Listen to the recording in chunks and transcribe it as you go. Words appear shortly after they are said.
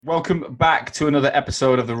Welcome back to another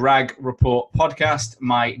episode of the RAG Report podcast,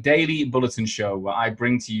 my daily bulletin show where I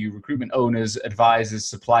bring to you recruitment owners, advisors,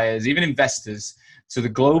 suppliers, even investors to the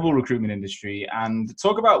global recruitment industry and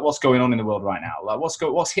talk about what's going on in the world right now, like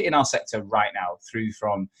what's hitting our sector right now through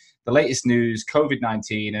from the latest news,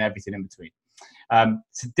 COVID-19 and everything in between.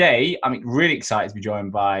 Today, I'm really excited to be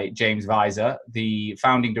joined by James Vizor, the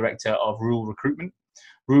founding director of Rule Recruitment.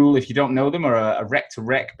 Rule, if you don't know them, are a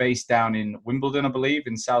rec-to-rec based down in Wimbledon, I believe,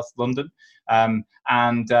 in South London.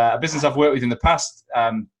 And a business I've worked with in the past,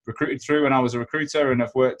 recruited through when I was a recruiter, and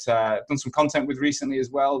I've done some content with recently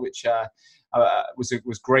as well, which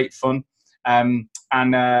was great fun. I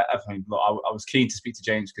was keen to speak to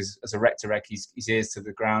James because as a rec-to-rec, he's ears to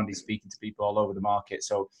the ground. He's speaking to people all over the market.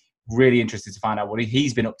 So really interested to find out what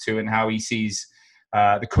he's been up to and how he sees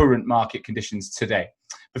the current market conditions today.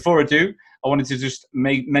 Before I do, I wanted to just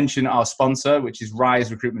mention our sponsor, which is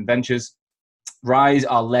Rise Recruitment Ventures. Rise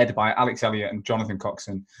are led by Alex Elliott and Jonathan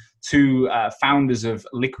Coxon, two founders of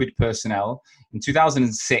Liquid Personnel. In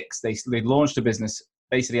 2006, they launched a business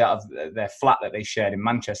basically out of their flat that they shared in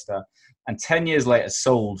Manchester, and 10 years later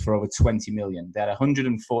sold for over 20 million. They had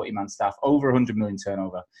 140-man staff, over 100 million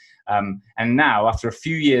turnover. And now, after a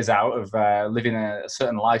few years out of living a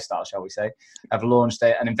certain lifestyle, shall we say, have launched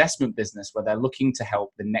an investment business where they're looking to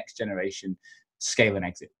help the next generation scale and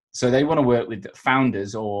exit. So they want to work with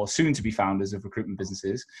founders or soon-to-be founders of recruitment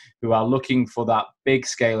businesses who are looking for that big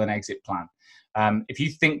scale and exit plan. If you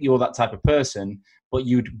think you're that type of person, but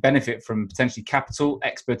you'd benefit from potentially capital,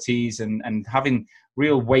 expertise, and having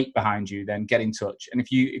real weight behind you, then get in touch. And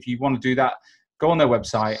if you want to do that, go on their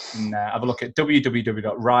website and have a look at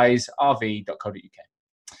www.riserv.co.uk.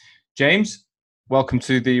 James, welcome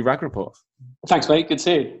to the RAG Report. Thanks, mate. Good to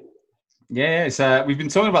see you. Yeah, we've been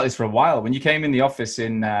talking about this for a while. When you came in the office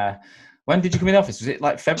when did you come in the office? Was it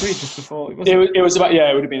like February, just before? It was about,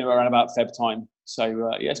 it would have been around about Feb time.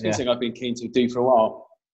 So, it's been something I've been keen to do for a while.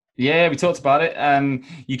 Yeah, we talked about it.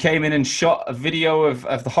 You came in and shot a video of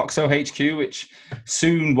the Hoxo HQ, which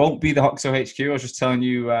soon won't be the Hoxo HQ. I was just telling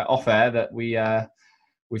you off air that we've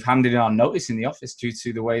handed in our notice in the office due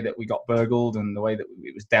to the way that we got burgled and the way that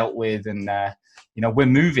it was dealt with, and we're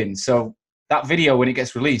moving. So that video, when it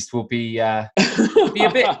gets released, will be it'll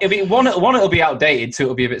be outdated, two,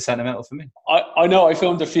 it'll be a bit sentimental for me. I know I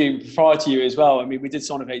filmed a few prior to you as well. I mean, we did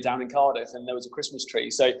Sonovate down in Cardiff and there was a Christmas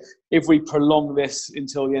tree. So if we prolong this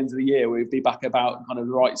until the end of the year, we'd be back about kind of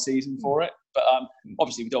the right season for it. But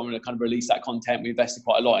obviously we don't want to kind of release that content. We invested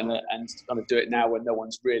quite a lot in it, and to kind of do it now when no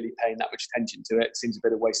one's really paying that much attention to it seems a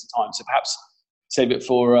bit of a waste of time. So perhaps save it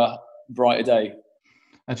for a brighter day.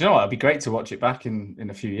 Do you know what? It'd be great to watch it back in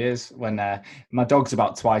a few years when my dog's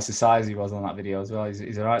about twice the size he was on that video as well. He's a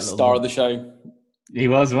right little star of the show. He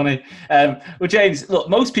was, wasn't he? Well, James, look,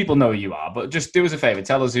 most people know who you are, but just do us a favour.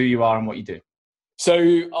 Tell us who you are and what you do. So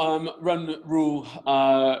run Rule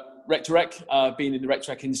Rec-to-Rec. I've been in the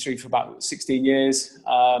Rec-to-Rec industry for about 16 years.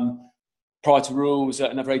 Prior to Rule, was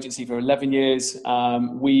at another agency for 11 years.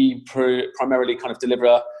 We primarily kind of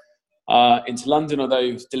deliver into London,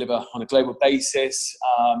 although deliver on a global basis.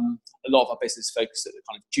 A lot of our business focused at the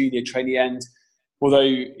kind of junior trainee end, although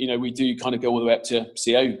we do kind of go all the way up to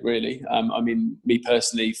CO really. Me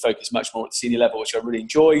personally focus much more at the senior level, which I really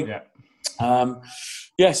enjoy.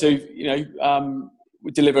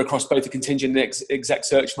 We deliver across both the contingent and exec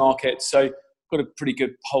search market, so got a pretty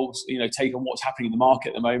good pulse, take on what's happening in the market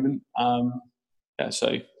at the moment.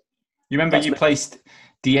 So you remember you placed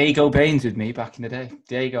Diego Baines with me back in the day.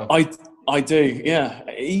 Diego. I do, yeah.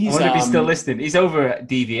 I wonder if he's still listening. He's over at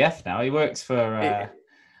DVF now. He works for...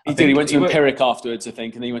 He went to Empiric afterwards, I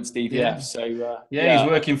think, and then he went to DVF. Yeah. So he's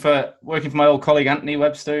working for my old colleague Anthony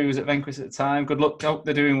Webster, who was at Venquis at the time. Good luck. Hope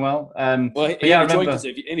they're doing well. He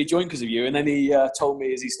joined because of you, and then he told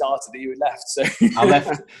me as he started that you had left. So I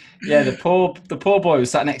left. Yeah, the poor boy was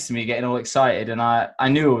sat next to me, getting all excited, and I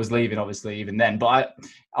knew I was leaving, obviously, even then. But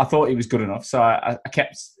I thought he was good enough, so I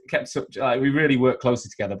kept such. We really worked closely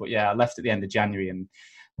together. But yeah, I left at the end of January and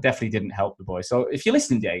definitely didn't help the boy. So if you're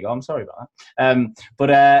listening, Diego, I'm sorry about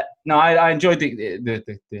that. No, I enjoyed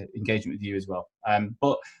the engagement with you as well.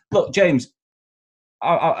 But look, James,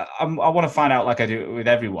 I want to find out, like I do with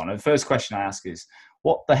everyone. And the first question I ask is,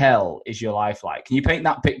 what the hell is your life like? Can you paint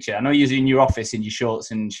that picture? I know you're in your office in your shorts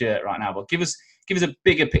and shirt right now, but give us a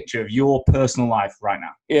bigger picture of your personal life right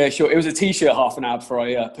now. Yeah, sure. It was a t-shirt half an hour before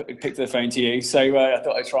I picked the phone to you. So I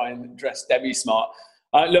thought I'd try and dress demi-smart.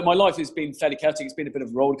 Look, my life has been fairly chaotic. It's been a bit of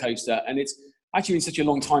a roller coaster, and it's actually been such a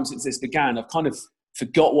long time since this began. I've kind of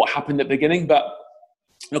forgot what happened at the beginning, but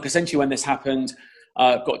look, essentially when this happened,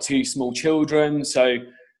 I've got two small children. So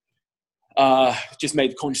just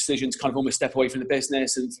made the conscious decision to kind of almost step away from the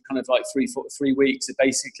business, and for kind of like 3 weeks, it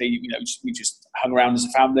basically, we just hung around as a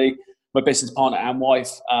family. My business partner and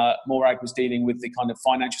wife, Morag, was dealing with the kind of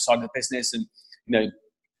financial side of the business, and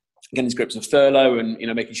getting to grips with furlough, and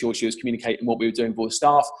making sure she was communicating what we were doing with all the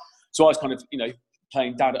staff. So I was kind of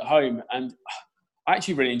playing dad at home, and I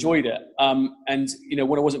actually really enjoyed it. And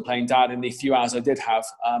when I wasn't playing dad, in the few hours I did have,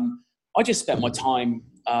 I just spent my time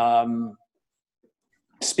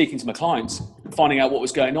speaking to my clients, finding out what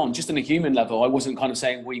was going on, just on a human level. I wasn't kind of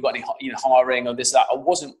saying, well, you got any hiring or this, that. I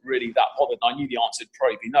wasn't really that bothered. I knew the answer would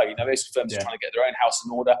probably be no. Most firms are trying to get their own house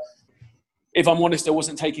in order. If I'm honest, I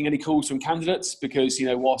wasn't taking any calls from candidates because,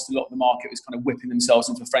 whilst a lot of the market was kind of whipping themselves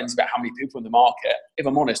into frenzy about how many people in the market, if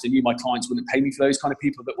I'm honest, I knew my clients wouldn't pay me for those kind of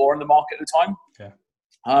people that were in the market at the time. Okay.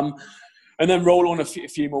 And then roll on a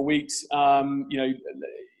few more weeks.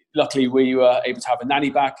 Luckily we were able to have a nanny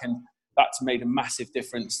back, and that's made a massive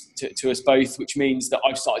difference to us both, which means that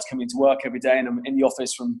I've started coming to work every day, and I'm in the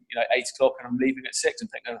office from 8 o'clock, and I'm leaving at 6 and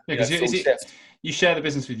taking a full shift. You share the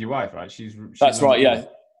business with your wife, right? She's that's right, yeah.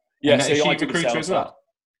 Yeah, so is she a recruiter as well?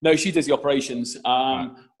 No, she does the operations.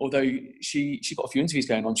 Although she got a few interviews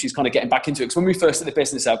going on, she's kind of getting back into it. Because when we first set the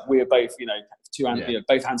business up, we were both,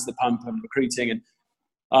 both hands to the pump and recruiting. And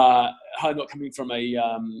her not coming from a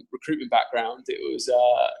recruitment background,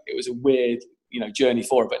 it was a weird, journey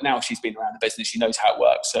for her. But now she's been around the business, she knows how it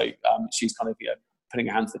works. So she's kind of putting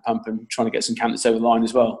her hand to the pump and trying to get some candidates over the line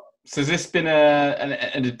as well. So has this been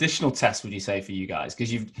an additional test, would you say, for you guys?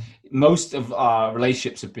 Because most of our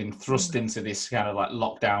relationships have been thrust into this kind of like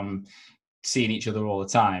lockdown, seeing each other all the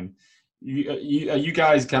time. Are you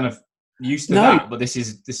guys kind of used to that? But this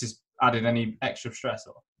is added any extra stress?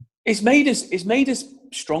 Or? It's made us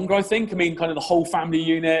stronger, I think. I mean, kind of the whole family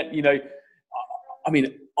unit.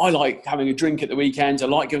 I like having a drink at the weekends. I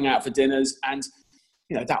like going out for dinners, and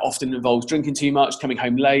that often involves drinking too much, coming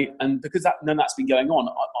home late. And because none of that's been going on,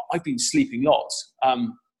 I've been sleeping lots.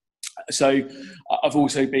 So I've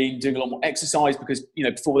also been doing a lot more exercise because,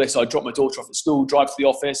 before this, I'd drop my daughter off at school, drive to the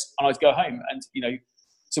office, and I'd go home. And,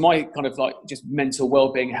 so my kind of like just mental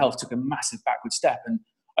well-being and health took a massive backward step. And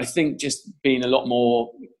I think just being a lot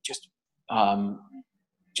more just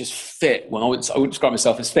fit. Well, I wouldn't describe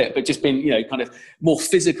myself as fit, but just being, kind of more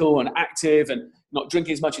physical and active and not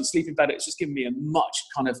drinking as much and sleeping better. It's just given me a much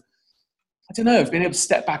kind of, I don't know, I've been able to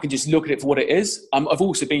step back and just look at it for what it is. I've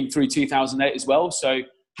also been through 2008 as well. So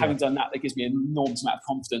having done that, gives me an enormous amount of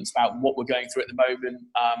confidence about what we're going through at the moment.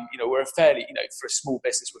 We're a fairly, for a small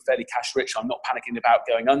business, we're fairly cash rich. I'm not panicking about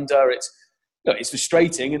going under. It's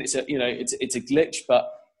frustrating and it's a glitch, but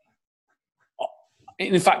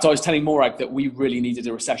in fact, I was telling Morag that we really needed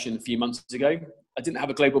a recession a few months ago. I didn't have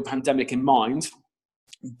a global pandemic in mind,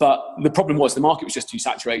 but the problem was the market was just too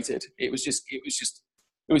saturated. It was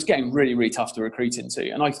getting really, really tough to recruit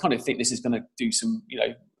into. And I kind of think this is going to do some,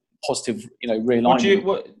 positive,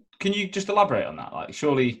 realignment. Can you just elaborate on that? Like,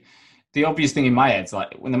 surely the obvious thing in my head is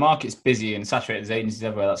like when the market's busy and saturated, there's agencies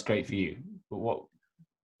everywhere, that's great for you. But what?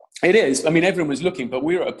 It is. I mean, everyone was looking, but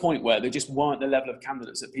we were at a point where there just weren't the level of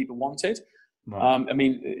candidates that people wanted.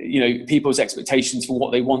 Right. People's expectations for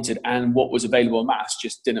what they wanted and what was available en masse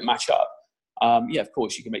just didn't match up. Of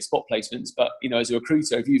course, you can make spot placements, but, as a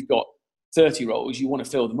recruiter, if you've got 30 roles, you want to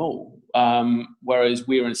fill them all. Whereas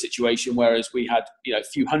we were in a situation we had, a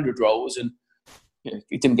few hundred roles and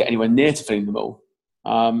it didn't get anywhere near to filling them all.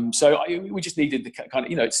 We just needed the kind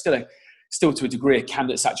of, it's still to a degree a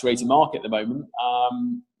candidate saturated market at the moment,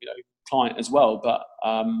 client as well. But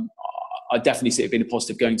I definitely see it being a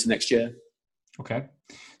positive going to next year. Okay.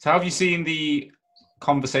 So how have you seen the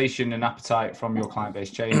conversation and appetite from your client base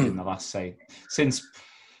change in the last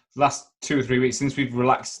 2 or 3 weeks since we've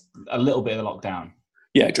relaxed a little bit of the lockdown?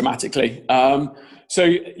 Yeah, dramatically.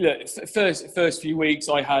 So look, first few weeks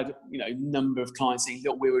I had, a number of clients saying,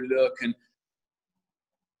 look, we would look, and,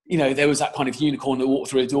 there was that kind of unicorn that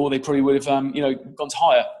walked through the door. They probably would have, gone to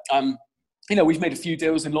hire. We've made a few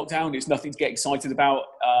deals in lockdown. It's nothing to get excited about.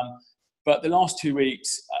 But the last 2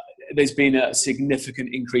 weeks, there's been a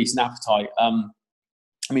significant increase in appetite.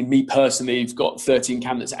 Me personally, I've got 13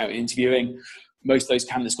 candidates out interviewing. Most of those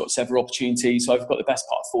candidates got several opportunities. So I've got the best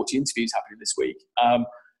part of 40 interviews happening this week. I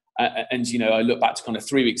look back to kind of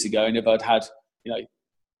 3 weeks ago, and if I'd had,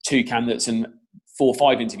 2 candidates and 4 or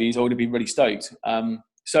 5 interviews, I would have been really stoked.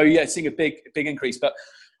 Seeing a big increase. But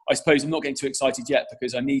I suppose I'm not getting too excited yet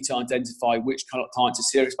because I need to identify which kind of clients are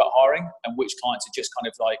serious about hiring and which clients are just kind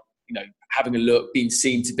of like, having a look, being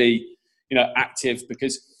seen to be, active,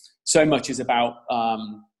 because so much is about,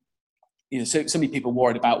 so many people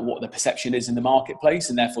worried about what the perception is in the marketplace,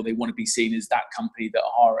 and therefore they want to be seen as that company that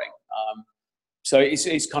are hiring. So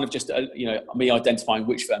it's kind of just me identifying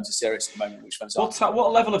which firms are serious at the moment, which firms aren't.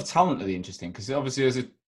 What level of talent are they interested in? Because obviously,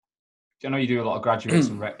 I know you do a lot of graduates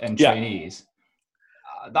and Yeah. trainees.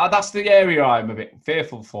 That's the area I'm a bit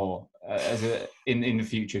fearful for in the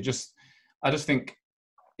future. I just think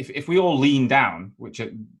if we all lean down, which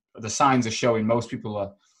the signs are showing, most people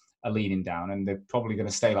are leaning down, and they're probably going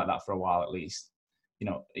to stay like that for a while at least.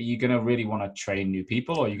 Are you going to really want to train new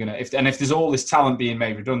people, or are you going to if there's all this talent being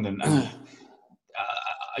made redundant?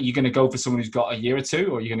 Are you going to go for someone who's got a year or two,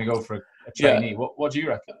 or are you going to go for a trainee? Yeah. What do you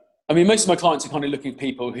reckon? I mean, most of my clients are kind of looking at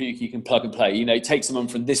people who you can plug and play. Take someone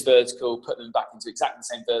from this vertical, put them back into exactly the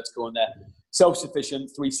same vertical, and they're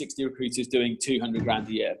self-sufficient, 360 recruiters doing 200 grand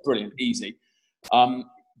a year. Brilliant, easy.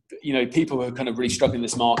 People who are kind of really struggling in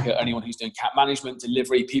this market, anyone who's doing cap management,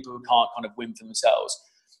 delivery, people who can't kind of win for themselves.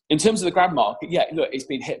 In terms of the grad market, yeah, look, it's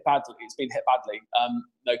been hit badly.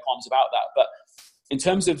 No qualms about that. But in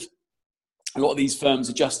terms of a lot of these firms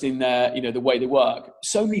adjusting their, the way they work.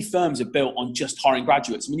 So many firms are built on just hiring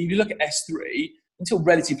graduates. I mean, if you look at S3, until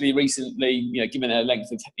relatively recently, given their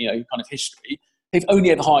length of, kind of history, they've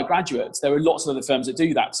only ever hired graduates. There are lots of other firms that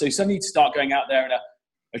do that. So some need to start going out there and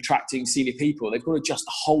attracting senior people. They've got to adjust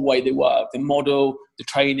the whole way they work, the model, the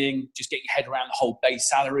training, just get your head around the whole base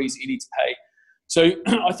salaries that you need to pay. So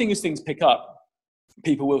I think as things pick up,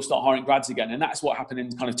 people will start hiring grads again. And that's what happened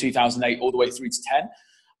in kind of 2008 all the way through to 10.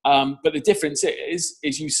 But the difference is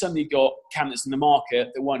you suddenly got candidates in the market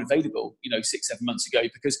that weren't available, 6-7 months ago,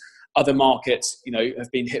 because other markets,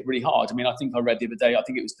 have been hit really hard. I mean, I think I read the other day, I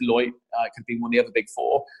think it was Deloitte, it could have been one of the other big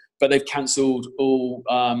four, but they've cancelled all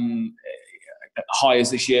hires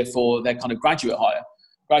this year for their kind of graduate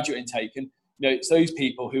intake. And, it's those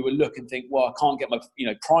people who will look and think, well, I can't get my,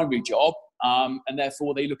 primary job. And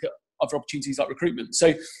therefore they look at other opportunities like recruitment.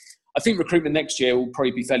 So I think recruitment next year will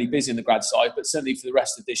probably be fairly busy on the grad side, but certainly for the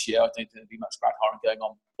rest of this year, I don't think there'll be much grad hiring going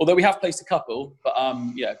on. Although we have placed a couple, but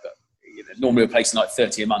normally we're placing like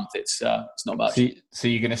 30 a month. It's not much. So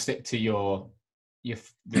you're going to stick to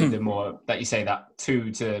the more that you say that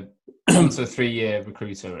 2 to 1 to 3 year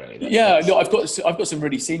recruiter really. I've got some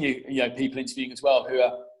really senior people interviewing as well who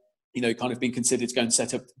are kind of being considered to go and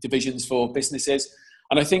set up divisions for businesses.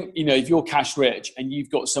 And I think, if you're cash rich and you've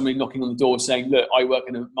got somebody knocking on the door saying, look, I work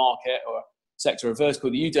in a market or a sector or a vertical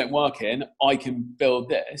that you don't work in, I can build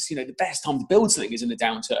this. The best time to build something is in a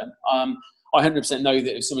downturn. I 100% know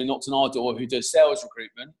that if somebody knocked on our door who does sales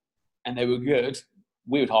recruitment and they were good,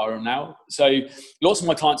 we would hire them now. So lots of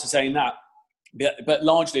my clients are saying that. But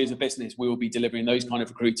largely as a business, we will be delivering those kind of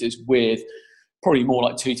recruiters with probably more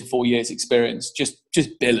like 2 to 4 years experience, just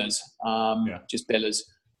billers, just billers.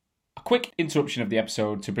 A quick interruption of the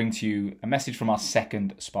episode to bring to you a message from our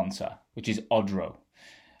second sponsor, which is Odro.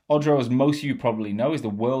 Odro, as most of you probably know, is the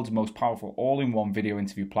world's most powerful all-in-one video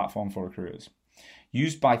interview platform for recruiters.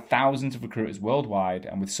 Used by thousands of recruiters worldwide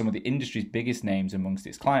and with some of the industry's biggest names amongst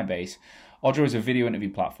its client base, Odro is a video interview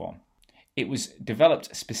platform. It was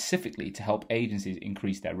developed specifically to help agencies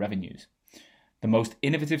increase their revenues. The most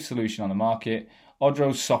innovative solution on the market,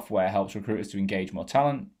 Odro's software helps recruiters to engage more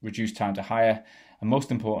talent, reduce time to hire, and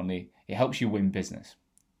most importantly, it helps you win business.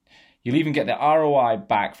 You'll even get the ROI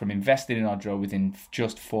back from investing in Odro within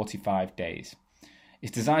just 45 days.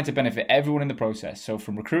 It's designed to benefit everyone in the process, so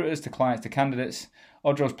from recruiters to clients to candidates,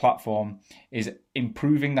 Odro's platform is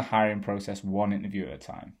improving the hiring process one interview at a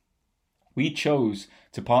time. We chose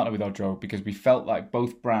to partner with Odro because we felt like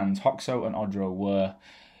both brands, Hoxo and Odro, were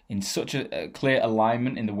in such a clear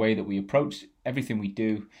alignment in the way that we approach everything we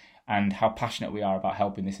do and how passionate we are about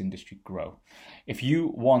helping this industry grow. If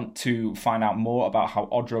you want to find out more about how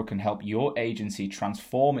Odro can help your agency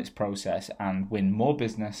transform its process and win more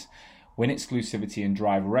business, win exclusivity and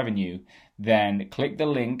drive revenue, then click the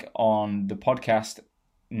link on the podcast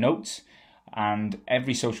notes and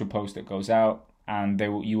every social post that goes out, and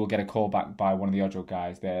you will get a call back by one of the Odro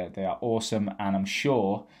guys. They are awesome, and I'm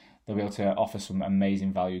sure they'll be able to offer some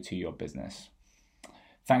amazing value to your business.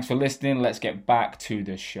 Thanks for listening. Let's get back to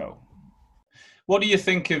the show. What do you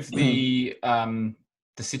think of the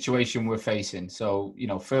situation we're facing? So,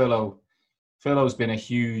 furlough's been a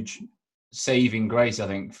huge saving grace, I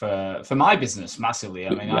think, for my business massively.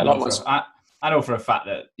 I mean, I know for a fact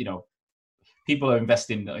that, people are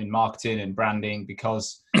investing in marketing and branding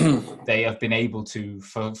because they have been able to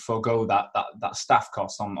forego that staff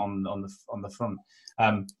cost on the front.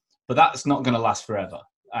 But that's not going to last forever.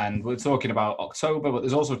 And we're talking about October, but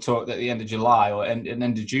there's also talk that at the end of July or end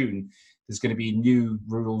of June, there's going to be new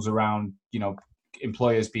rules around,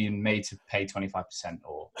 employers being made to pay 25%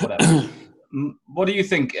 or whatever. What do you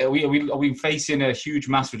think? Are we facing a huge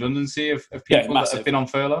mass redundancy of people that have been on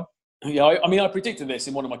furlough? Yeah, I mean, I predicted this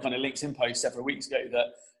in one of my kind of LinkedIn posts several weeks ago that,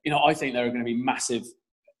 I think there are going to be massive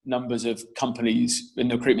numbers of companies in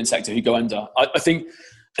the recruitment sector who go under. I think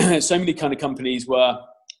so many kind of companies were,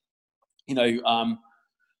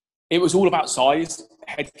 it was all about size,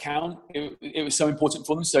 headcount. It was so important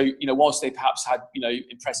for them. So, whilst they perhaps had,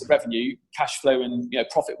 impressive revenue, cash flow and,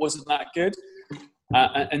 profit wasn't that good.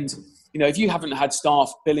 And if you haven't had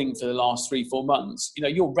staff billing for the last 3-4 months,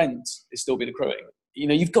 your rent is still been accruing.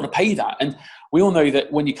 You've got to pay that. And we all know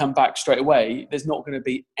that when you come back straight away, there's not going to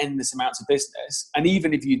be endless amounts of business. And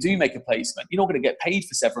even if you do make a placement, you're not going to get paid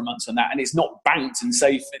for several months on that. And it's not banked and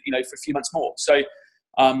safe, for a few months more. So,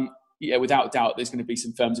 without doubt, there's going to be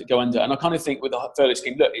some firms that go under. And I kind of think with the furlough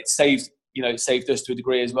scheme, look, it saved us to a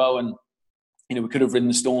degree as well. And, we could have ridden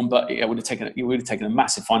the storm, but it would have taken a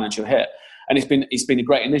massive financial hit. And it's been a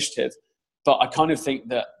great initiative. But I kind of think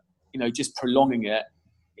that, just prolonging it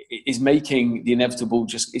is making the inevitable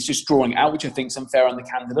it's just drawing out, which I think is unfair on the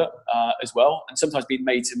candidate as well. And sometimes being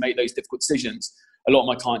made to make those difficult decisions. A lot of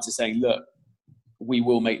my clients are saying, look, we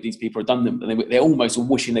will make these people redundant. And they're almost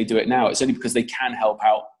wishing they do it now. It's only because they can help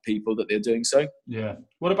out people that they're doing so. Yeah.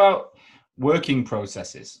 What about working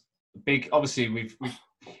processes? Obviously,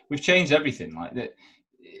 we've changed everything. Like that,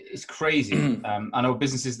 it's crazy. I know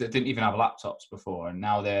businesses that didn't even have laptops before, and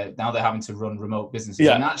now they're having to run remote businesses.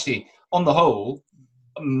 Yeah. And actually, on the whole,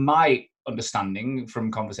 my understanding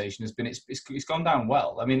from conversation has been it's gone down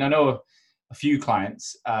well. I mean, I know a few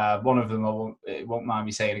clients. One of them, I won't mind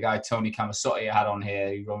me saying, a guy, Tony Camasotti, I had on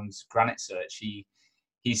here, who runs Granite Search.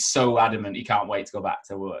 He's so adamant he can't wait to go back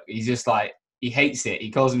to work. He's just like, he hates it.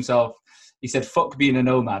 He calls himself, he said, "Fuck being a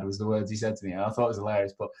nomad," was the words he said to me. And I thought it was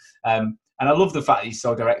hilarious. But and I love the fact that he's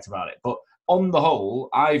so direct about it. But on the whole,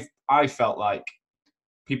 I felt like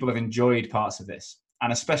people have enjoyed parts of this,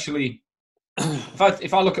 and especially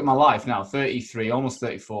if I look at my life now, 33, almost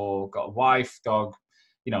 34, got a wife, dog,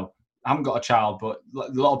 I haven't got a child, but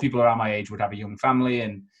a lot of people around my age would have a young family.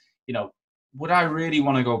 And, would I really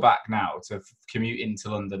want to go back now to commute into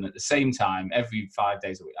London at the same time every 5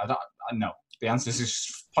 days a week? I know. The answer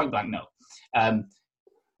is point blank no.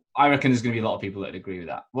 I reckon there's going to be a lot of people that agree with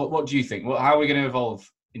that. What do you think? How are we going to evolve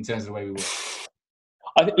in terms of the way we work?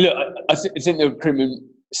 I think the recruitment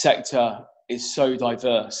sector is so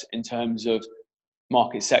diverse in terms of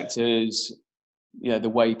market sectors, the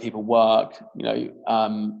way people work,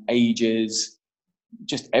 ages,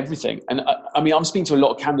 just everything. And I'm speaking to a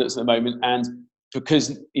lot of candidates at the moment, and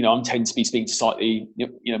because I'm tending to be speaking to slightly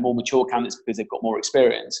more mature candidates because they've got more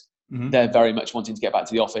experience. Mm-hmm. They're very much wanting to get back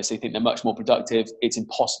to the office. They think they're much more productive. It's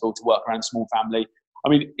impossible to work around a small family. I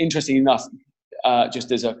mean, interestingly enough,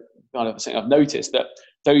 just as a kind of thing I've noticed, that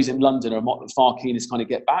those in London are far keener to kind of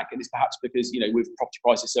get back, and it's perhaps because with property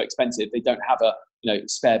prices so expensive, they don't have a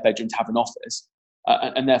spare bedroom to have an office,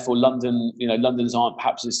 and therefore Londoners aren't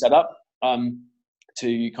perhaps as set up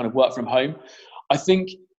to kind of work from home. I think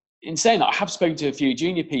in saying that, I have spoken to a few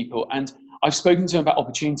junior people, and I've spoken to them about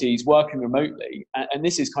opportunities working remotely, and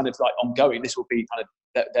this is kind of like ongoing. This will be kind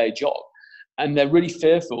of their job, and they're really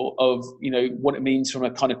fearful of what it means from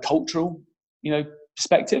a kind of cultural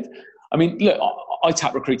perspective. I mean, look, I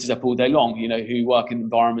tap recruiters up all day long, who work in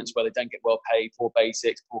environments where they don't get well paid, poor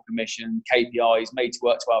basics, poor commission, KPIs, made to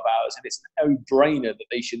work 12 hours, and it's a no-brainer that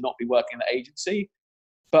they should not be working in an agency,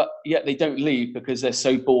 but yet they don't leave because they're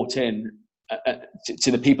so bought in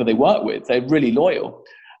to the people they work with. They're really loyal.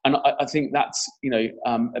 And I think that's,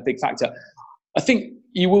 a big factor. I think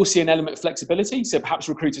you will see an element of flexibility. So perhaps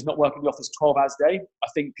recruiters not working in the office 12 hours a day. I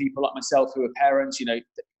think people like myself who are parents,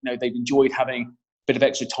 they've enjoyed having a bit of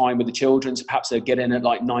extra time with the children. So perhaps they get in at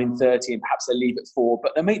like 9:30 and perhaps they leave at 4,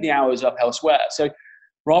 but they make the hours up elsewhere. So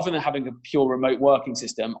rather than having a pure remote working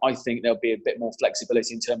system, I think there'll be a bit more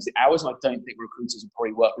flexibility in terms of the hours. And I don't think recruiters will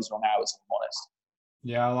probably work as long hours, if I'm honest.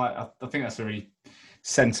 Yeah, I think that's a really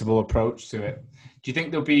sensible approach to it. Do you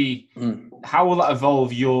think there'll be, how will that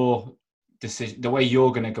evolve your decision, the way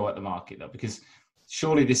you're going to go at the market though? Because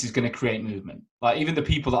surely this is going to create movement. Like even the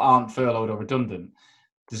people that aren't furloughed or redundant,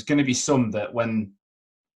 there's going to be some that when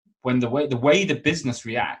the way the business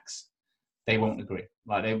reacts, they won't agree.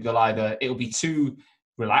 Like they'll either, it'll be too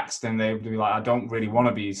relaxed and they'll be like, I don't really want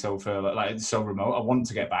to be so furloughed, like it's so remote. I want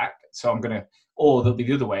to get back. So I'm going to, or there'll be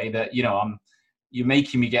the other way that, you're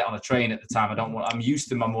making me get on a train at the time I don't want. I'm used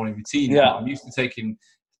to my morning routine. Yeah. I'm used to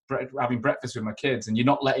having breakfast with my kids, and you're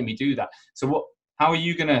not letting me do that. So how do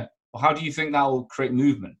you think that will create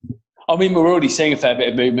movement? I mean, we're already seeing a fair bit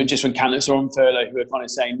of movement just when candidates are on furlough who are kind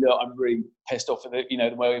of saying, look, I'm really pissed off with it,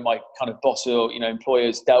 the way my kind of boss or,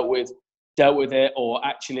 employers dealt with it, or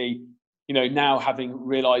actually, now having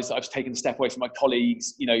realised that I've taken a step away from my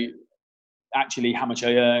colleagues, actually how much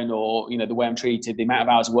I earn, or, the way I'm treated, the amount of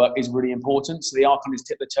hours of work is really important. So they are kind of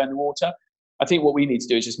tip the turn the water. I think what we need to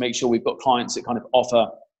do is just make sure we've got clients that kind of offer,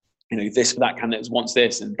 this for that candidate wants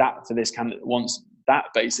this, and that for this candidate wants that,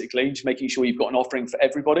 basically. Just making sure you've got an offering for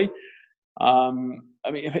everybody. Some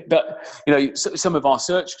of our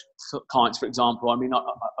search clients, for example,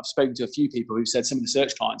 I've spoken to a few people who said some of the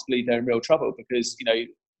search clients believe they're in real trouble because,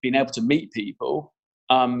 being able to meet people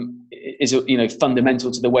is,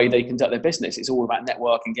 fundamental to the way they conduct their business. It's all about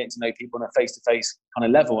networking, getting to know people on a face-to-face kind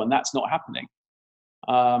of level, and that's not happening.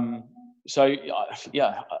 I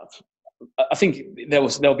think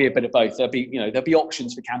there'll be a bit of both. There'll be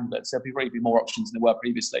options for candidates. There'll be more options than there were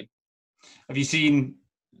previously. Have you seen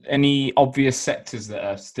any obvious sectors that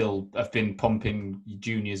have been pumping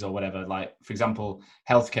juniors or whatever? Like, for example,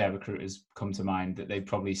 healthcare recruiters come to mind, that they'd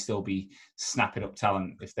probably still be snapping up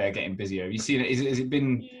talent if they're getting busier. Have you seen it? Has it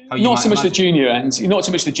been how you not so much the junior end,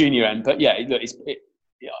 but yeah, look,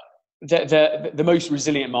 the most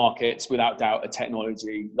resilient markets, without doubt, are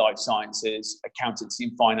technology, life sciences, accountancy,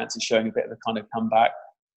 and finance is showing a bit of a kind of comeback.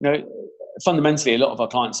 Fundamentally, a lot of our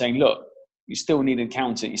clients saying, look, you still need an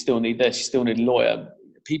accountant, you still need this, you still need a lawyer.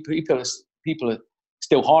 People are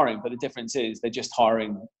still hiring, but the difference is they're just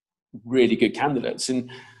hiring really good candidates.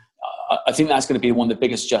 And I think that's going to be one of the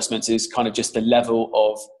biggest adjustments, is kind of just the level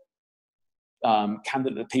of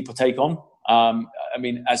candidate that people take on.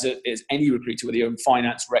 As any recruiter, whether you're in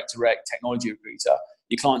finance, rec to rec, technology recruiter,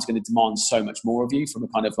 your client's going to demand so much more of you from a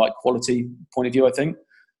kind of like quality point of view, I think.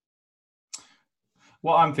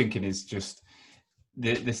 What I'm thinking is just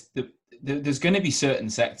there's going to be certain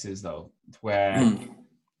sectors though where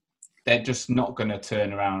they're just not going to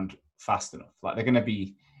turn around fast enough. Like they're going to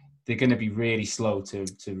be really slow to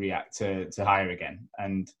react to hire again.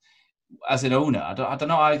 And as an owner, I don't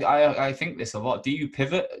know. I think this a lot. Do you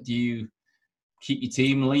pivot? Do you keep your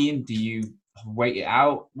team lean? Do you wait it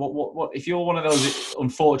out? What if you're one of those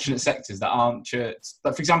unfortunate sectors that aren't church?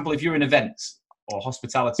 Like, for example, if you're in events or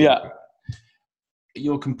hospitality,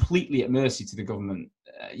 you're completely at mercy to the government.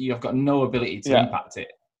 You have got no ability to impact it.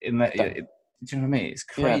 Do you know what I mean? It's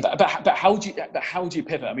crazy. Yeah, but how do you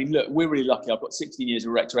pivot? Look, we're really lucky. I've got 16 years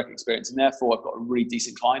of rec experience, and therefore I've got a really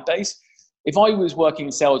decent client base. If I was working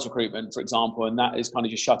in sales recruitment, for example, and that is kind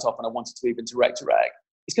of just shut off, and I wanted to move into rec,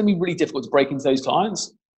 it's going to be really difficult to break into those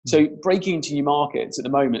clients. So breaking into new markets at the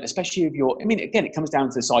moment, especially if you're, again, it comes down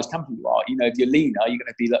to the size company you are. If you're leaner, you're going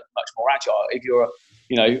to be much more agile. If you're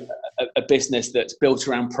a business that's built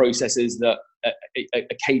around processes that are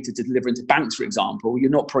catered to delivering to banks, for example, you're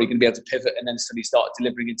not probably going to be able to pivot and then suddenly start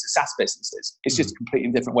delivering into SaaS businesses. It's just a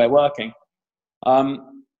completely different way of working. And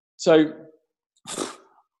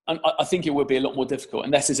I think it would be a lot more difficult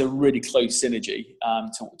unless there's a really close synergy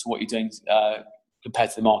to what you're doing compared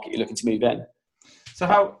to the market you're looking to move in. So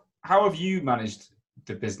how have you managed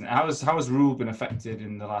the business? How has Rule been affected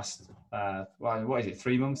in the last 3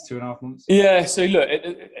 months, 2.5 months? Yeah, so look,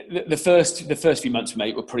 the first few months,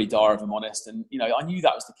 mate, were pretty dire, if I'm honest, and I knew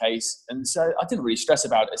that was the case, and so I didn't really stress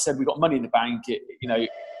about it. I said we got money in the bank.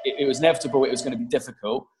 It was inevitable. It was going to be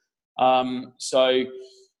difficult. We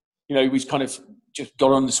kind of just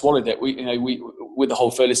got on and swallowed it. We with the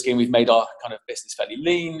whole furlough scheme, we've made our kind of business fairly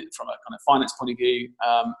lean from a kind of finance point of view.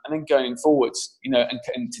 And then going forwards, and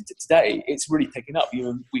today, it's really picking up.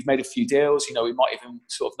 We've made a few deals. We might even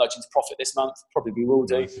sort of nudge into profit this month. Probably we will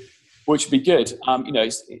do, which would be good.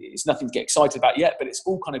 It's nothing to get excited about yet, but it's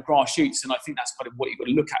all kind of grass shoots. And I think that's kind of what you've got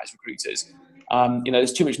to look at as recruiters.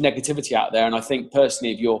 There's too much negativity out there. And I think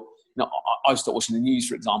personally, if you're, I stopped watching the news,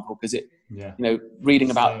 for example, because reading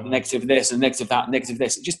about negative this and negative that, and negative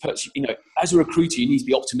this, it just puts, as a recruiter, you need to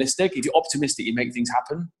be optimistic. If you're optimistic, you make things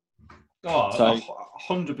happen. Oh, so,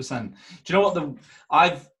 100%. Do you know what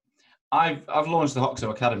I've launched the Hoxo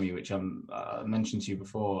Academy, which I mentioned to you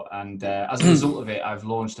before, and as a result of it, I've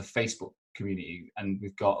launched a Facebook community, and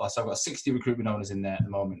I've got 60 recruitment owners in there at the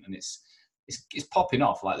moment, and it's popping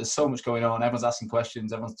off. Like, there's so much going on. Everyone's asking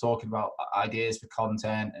questions. Everyone's talking about ideas for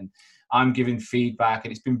content, and I'm giving feedback,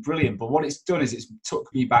 and it's been brilliant. But what it's done is it's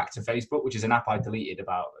took me back to Facebook, which is an app I deleted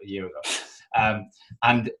about a year ago.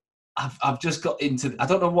 And I've just got into, I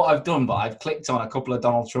don't know what I've done, but I've clicked on a couple of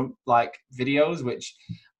Donald Trump like videos, which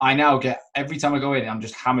I now get every time I go in. I'm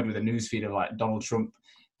just hammered with a newsfeed of like Donald Trump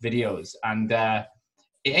videos, and it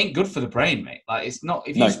ain't good for the brain, mate. Like, it's not.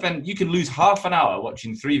 If you can lose half an hour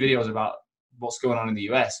watching 3 videos about what's going on in the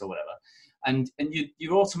US or whatever, and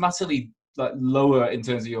you're automatically like lower in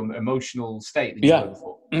terms of your emotional state than you were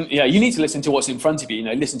before. Yeah, you need to listen to what's in front of you.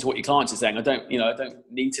 Listen to what your clients are saying. I don't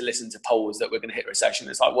need to listen to polls that we're going to hit a recession.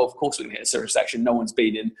 It's like, well, of course we're going to hit a recession. No one's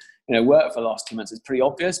been in work for the last 2 months. It's pretty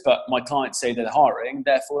obvious. But my clients say they're hiring,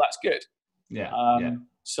 therefore that's good. Yeah.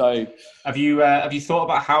 So have you thought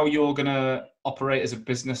about how you're going to operate as a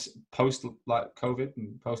business post like COVID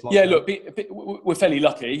and post lockdown? Yeah, look, we're fairly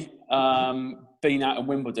lucky. Being out in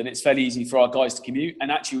Wimbledon, it's fairly easy for our guys to commute.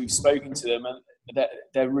 And actually, we've spoken to them, and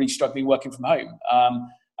they're really struggling working from home,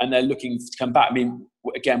 and they're looking to come back. I mean,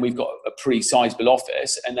 again, we've got a pretty sizable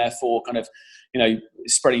office, and therefore, kind of,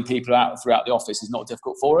 spreading people out throughout the office is not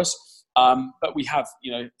difficult for us. But we have,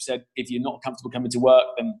 said if you're not comfortable coming to work,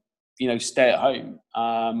 then stay at home.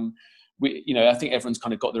 I think everyone's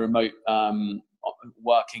kind of got the remote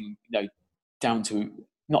working, down to,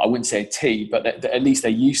 not, I wouldn't say a T, but at least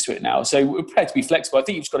they're used to it now. So we're prepared to be flexible. I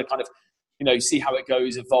think you've just got to kind of, see how it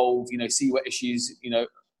goes, evolve, see what issues,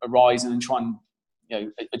 arise, and then try and,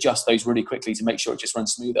 adjust those really quickly to make sure it just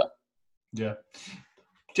runs smoother. Yeah.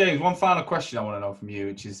 James, one final question I want to know from you,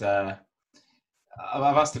 which is, I've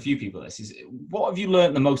asked a few people this, is what have you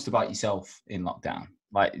learned the most about yourself in lockdown?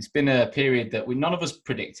 Like, it's been a period that none of us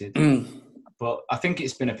predicted, but I think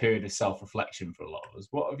it's been a period of self-reflection for a lot of us.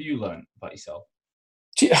 What have you learned about yourself?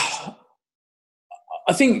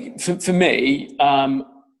 I think for me,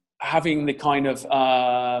 having the kind of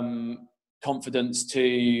confidence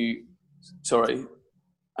to, can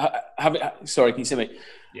you see me?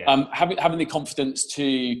 Yeah. Having the confidence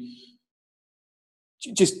to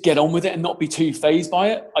just get on with it and not be too fazed by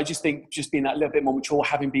it. I just think just being that little bit more mature,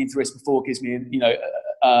 having been through this before, gives me,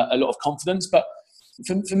 a lot of confidence. But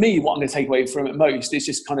for me, what I'm going to take away from it most is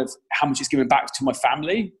just kind of how much it's given back to my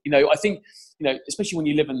family. I think, especially when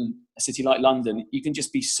you live in a city like London, you can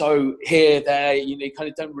just be so here, there, you kind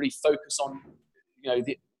of don't really focus on,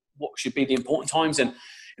 what should be the important times. And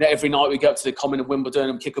every night we go up to the Common in Wimbledon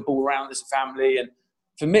and kick a ball around as a family. And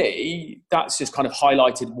for me, that's just kind of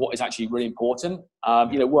highlighted what is actually really important.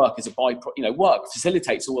 Work is a byproduct. Work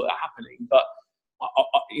facilitates all of that happening, but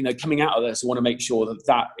coming out of this, I want to make sure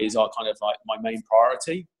that is our kind of like my main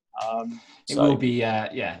priority. It will be,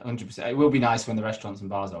 100%. It will be nice when the restaurants and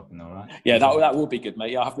bars open, though, right? Yeah, that will be good,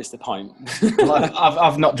 mate. Yeah, I've missed a pint. Well,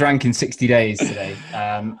 I've not drank in 60 days today,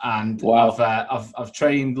 and wow. I've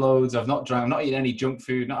trained loads. I've not drank. I've not eaten any junk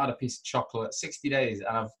food. Not had a piece of chocolate. 60 days,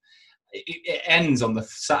 and it ends on the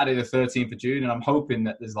Saturday, the 13th of June, and I'm hoping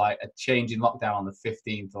that there's like a change in lockdown on the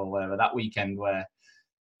 15th or whatever, that weekend where,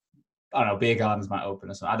 I don't know, beer gardens might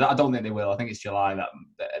open or something. I don't think they will. I think it's July that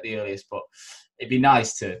at the earliest, but it'd be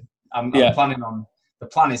nice to. I'm planning on. The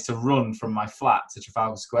plan is to run from my flat to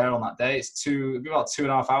Trafalgar Square on that day. It'll be about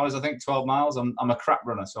 2.5 hours, I think, 12 miles. I'm a crap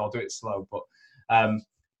runner, so I'll do it slow, but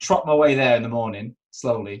trot my way there in the morning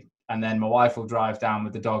slowly, and then my wife will drive down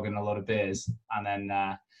with the dog and a lot of beers, and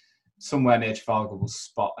then somewhere near Trafalgar we'll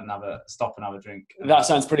stop and have a drink. That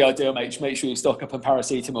sounds pretty ideal, mate. Make sure you stock up on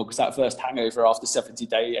paracetamol, because that first hangover after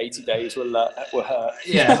 80 days will hurt.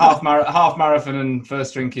 Yeah, half marathon and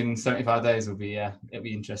first drink in 75 days will be, it'll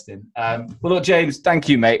be interesting. Well, look, James, thank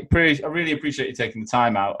you, mate. I really appreciate you taking the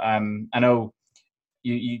time out. I know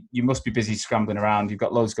you must be busy scrambling around. You've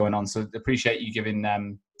got loads going on, so appreciate you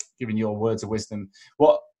giving your words of wisdom.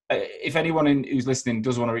 If anyone who's listening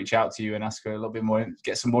does want to reach out to you and ask for a little bit more,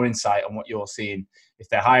 get some more insight on what you're seeing, if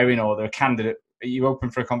they're hiring or they're a candidate, are you open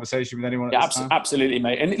for a conversation with anyone? Yeah, absolutely,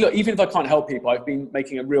 mate. And look, even if I can't help people, I've been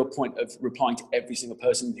making a real point of replying to every single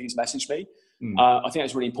person who's messaged me. I think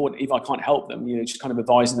that's really important. If I can't help them, just kind of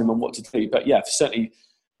advising them on what to do. But yeah, certainly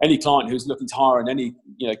any client who's looking to hire and any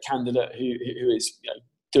candidate who is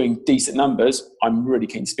doing decent numbers, I'm really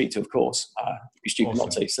keen to speak to, of course. It'd be stupid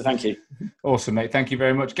not to. So thank you. Awesome, mate. Thank you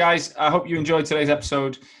very much. Guys, I hope you enjoyed today's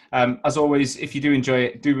episode. As always, if you do enjoy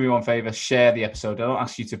it, do me one favor, share the episode. I don't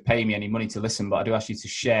ask you to pay me any money to listen, but I do ask you to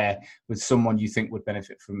share with someone you think would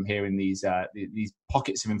benefit from hearing these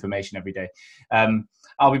pockets of information every day.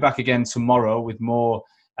 I'll be back again tomorrow with more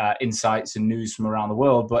insights and news from around the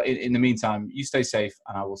world. But in the meantime, you stay safe,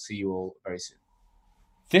 and I will see you all very soon.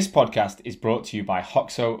 This podcast is brought to you by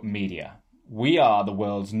Hoxo Media. We are the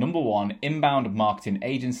world's #1 inbound marketing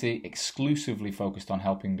agency exclusively focused on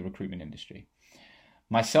helping the recruitment industry.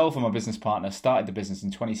 Myself and my business partner started the business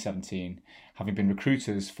in 2017, having been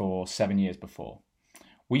recruiters for 7 years before.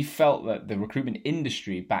 We felt that the recruitment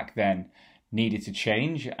industry back then needed to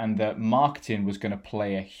change, and that marketing was going to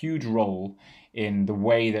play a huge role in the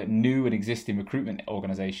way that new and existing recruitment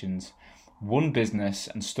organizations won business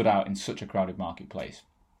and stood out in such a crowded marketplace.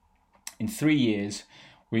 In 3 years,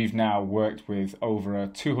 we've now worked with over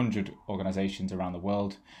 200 organizations around the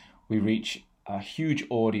world. We reach a huge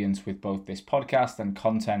audience with both this podcast and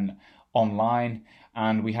content online,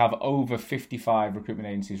 and we have over 55 recruitment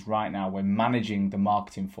agencies right now we're managing the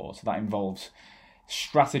marketing for. So that involves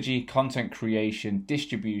strategy, content creation,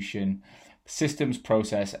 distribution, systems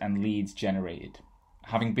process, and leads generated.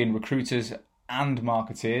 having been recruiters and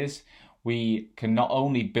marketeers, we can not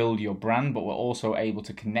only build your brand, but we're also able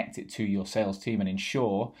to connect it to your sales team and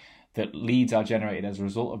ensure that leads are generated as a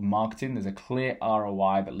result of marketing. There's a clear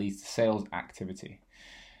ROI that leads to sales activity.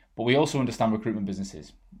 But we also understand recruitment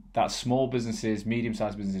businesses. That's small businesses,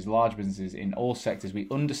 medium-sized businesses, large businesses in all sectors. We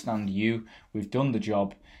understand you, we've done the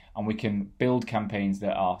job, and we can build campaigns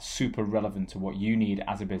that are super relevant to what you need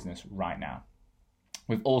as a business right now.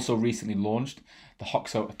 We've also recently launched the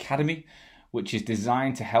Hoxo Academy, which is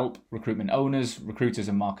designed to help recruitment owners, recruiters,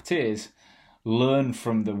 and marketeers learn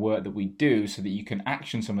from the work that we do so that you can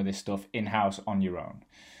action some of this stuff in-house on your own.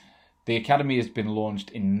 The Academy has been launched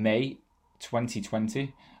in May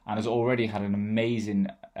 2020 and has already had an amazing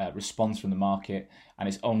response from the market, and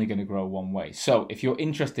it's only going to grow one way. So if you're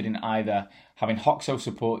interested in either having Hoxo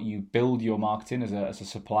support you build your marketing as a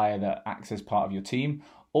supplier that acts as part of your team,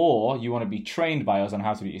 or you want to be trained by us on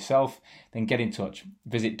how to do it yourself, then get in touch.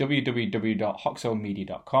 Visit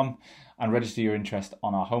www.hoxomedia.com and register your interest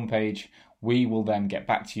on our homepage. We will then get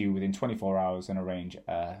back to you within 24 hours and arrange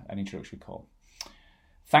an introductory call.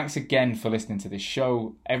 Thanks again for listening to this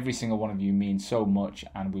show. Every single one of you means so much,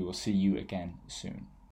 and we will see you again soon.